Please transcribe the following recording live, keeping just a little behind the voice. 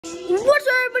What's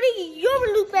up, everybody?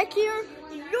 You're Luke back here.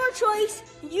 Your choice.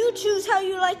 You choose how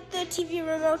you like the TV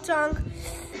remote song.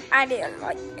 I didn't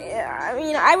like it. I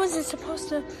mean, I wasn't supposed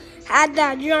to add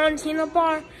that John Cena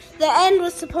bar. The end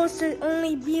was supposed to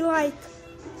only be like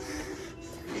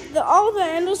all the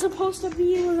end was supposed to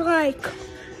be like,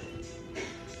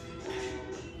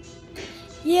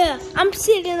 yeah, I'm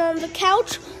sitting on the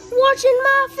couch watching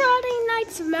my Friday Night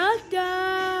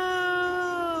SmackDown.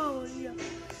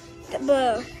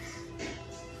 But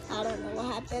I don't know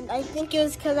what happened. I think it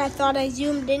was because I thought I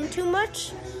zoomed in too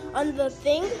much on the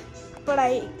thing, but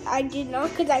I did not,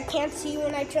 because I can't see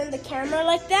when I turn the camera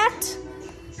like that.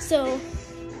 So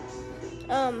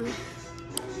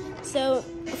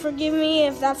forgive me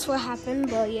if that's what happened,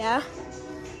 but yeah.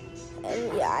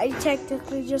 And yeah, I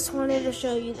technically just wanted to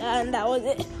show you that, and that was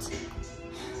it.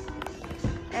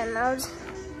 And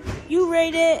you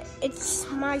rate it. It's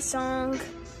my song.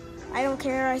 I don't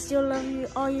care. I still love you,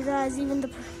 all you guys, even the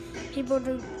people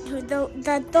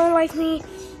that don't like me.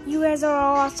 You guys are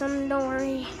all awesome. Don't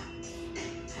worry.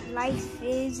 Life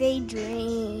is a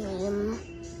dream.